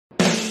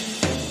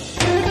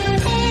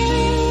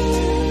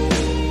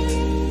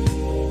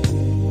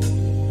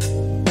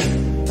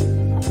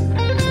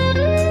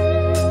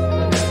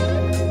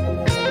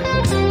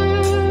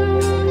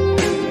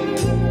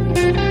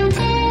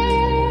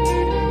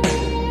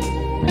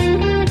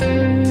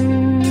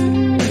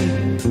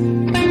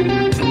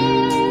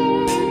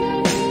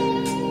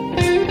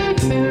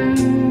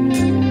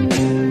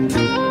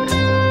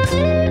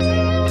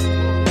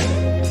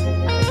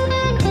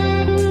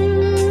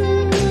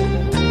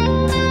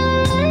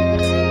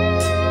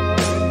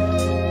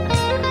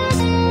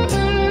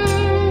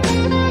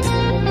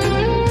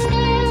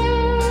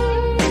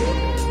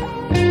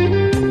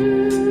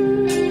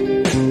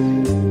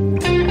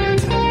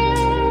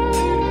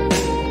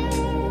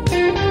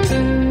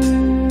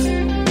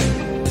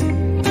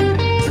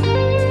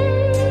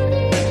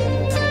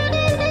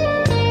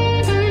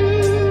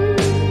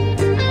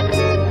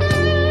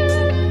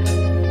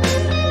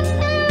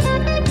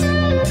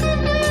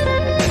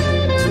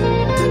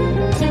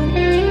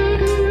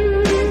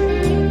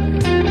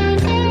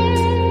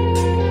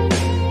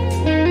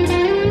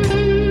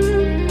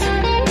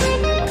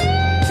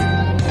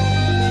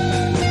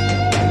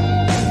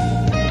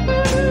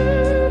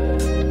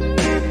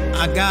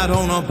got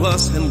on a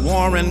bus in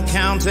Warren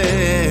County.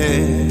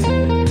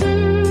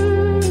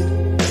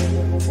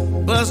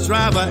 Bus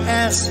driver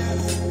asked,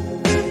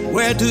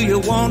 where do you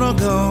wanna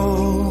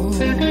go?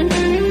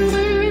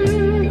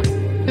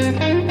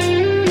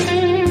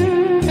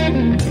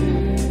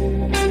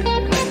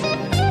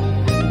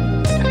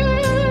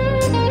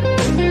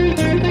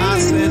 I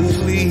said,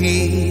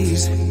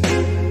 please,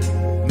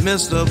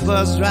 Mr.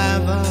 Bus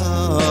Driver,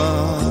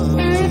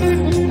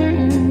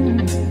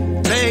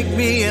 take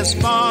me as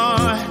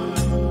far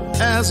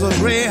as a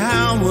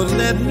Greyhound would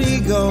let me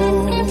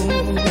go.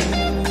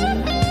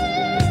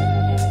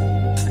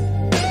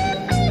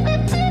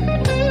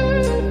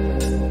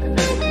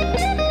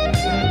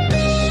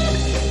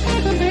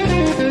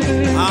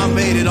 I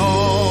made it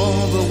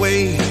all the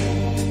way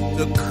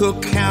to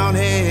Cook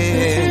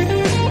County.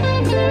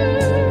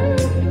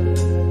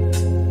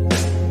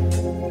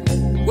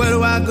 Where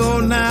do I go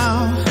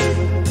now?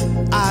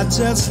 I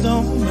just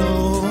don't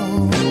know.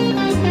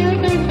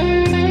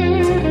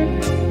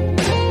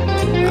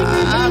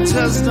 I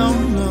just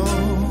don't know.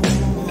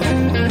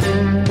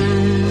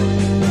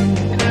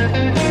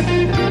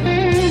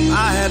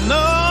 I had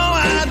no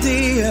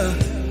idea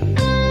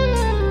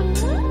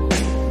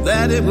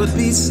that it would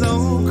be so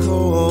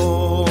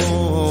cold.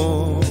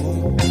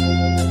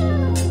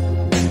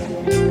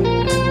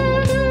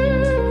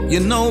 You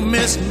know,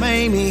 Miss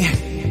Mamie,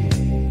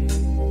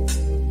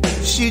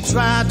 she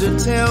tried to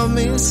tell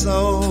me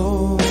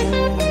so.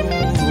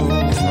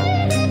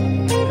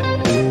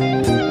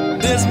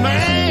 This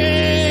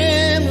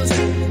man was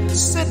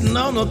sitting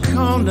on the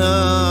corner,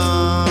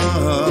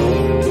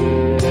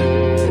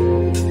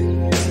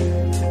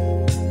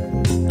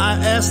 I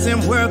asked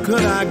him where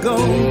could I go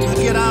to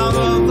get out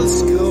of the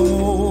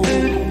school.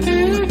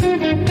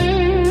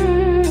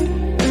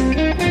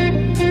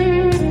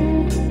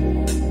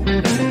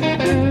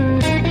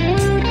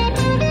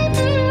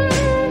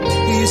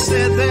 He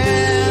said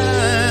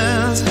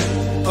there's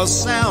a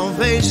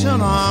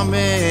Salvation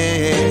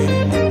Army.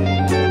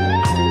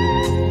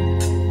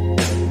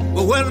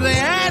 But when they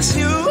ask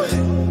you,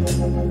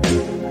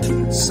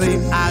 say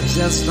I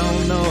just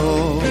don't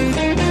know.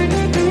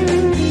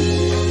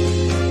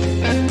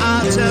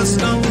 I just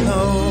don't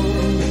know.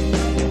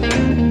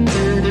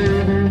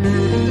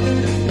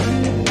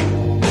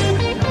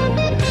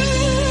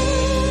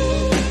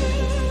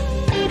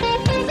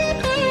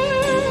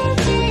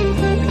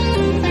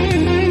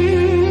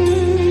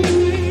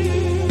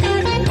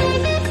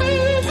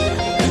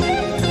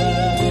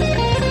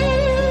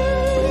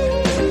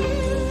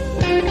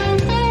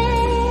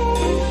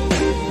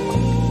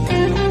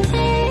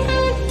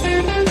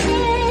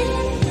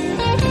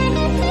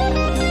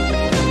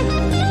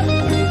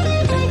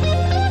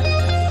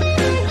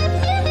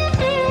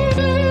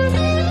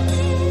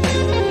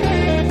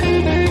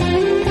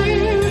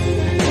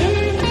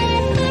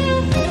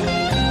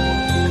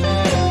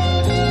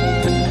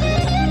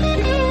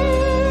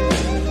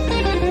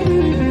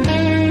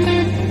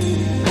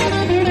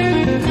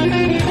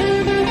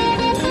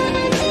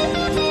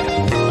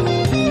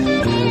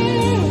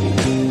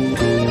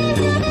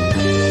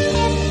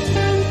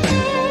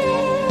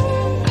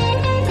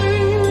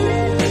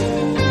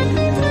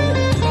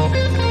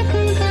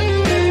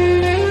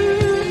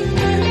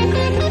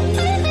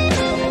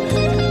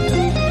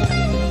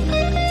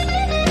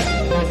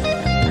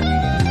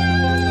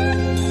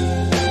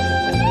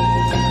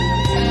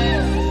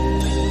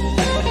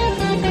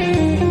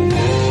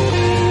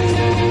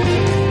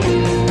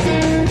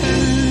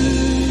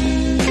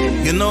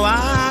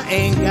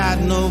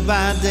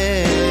 Nobody.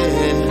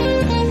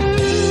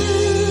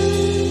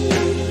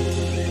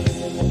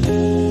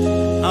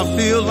 I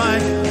feel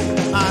like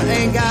I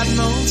ain't got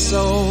no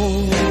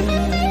soul.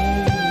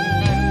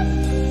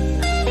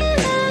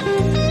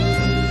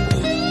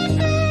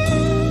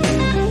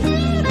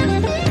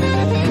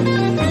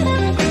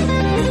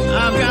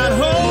 I've got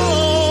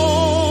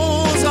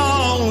holes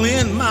all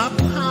in my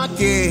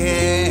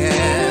pocket,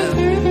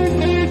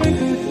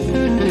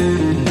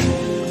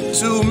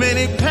 too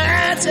many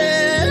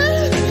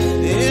patches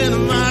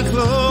in my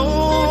clothes.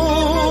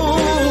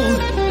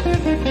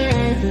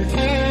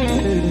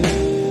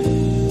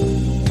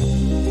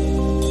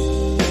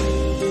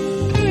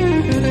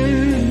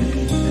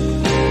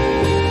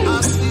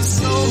 I see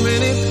so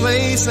many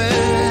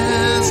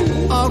places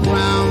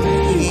around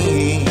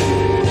me,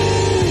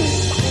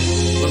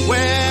 but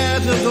where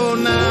to go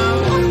now?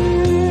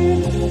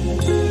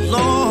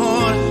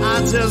 Lord, I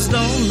just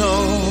don't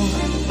know.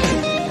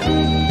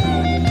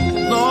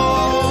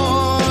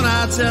 Lord,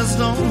 I just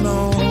don't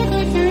know.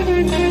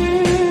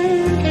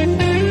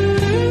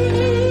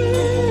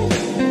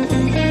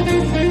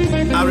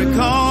 I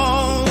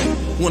recall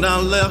when I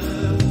left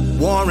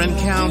Warren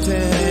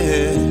County,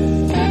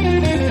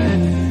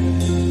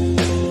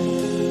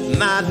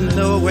 not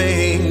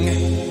knowing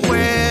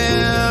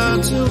where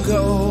to go.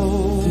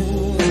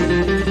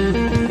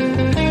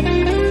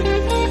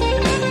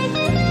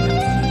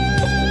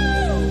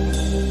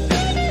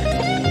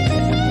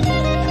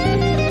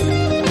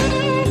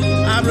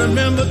 I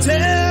remember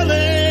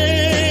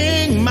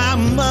telling my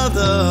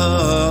mother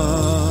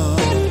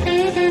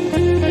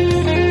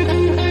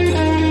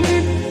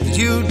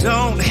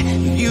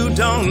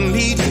don't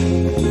need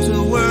to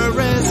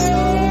worry so.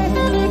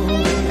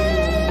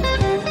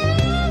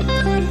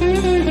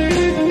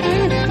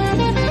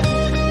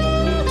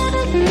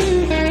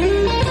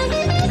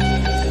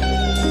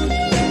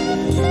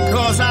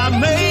 'Cause I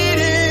made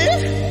it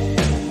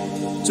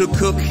to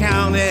Cook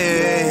County.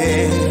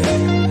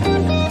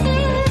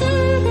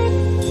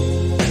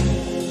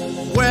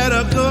 Where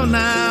to go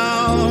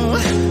now?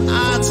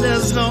 I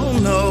just don't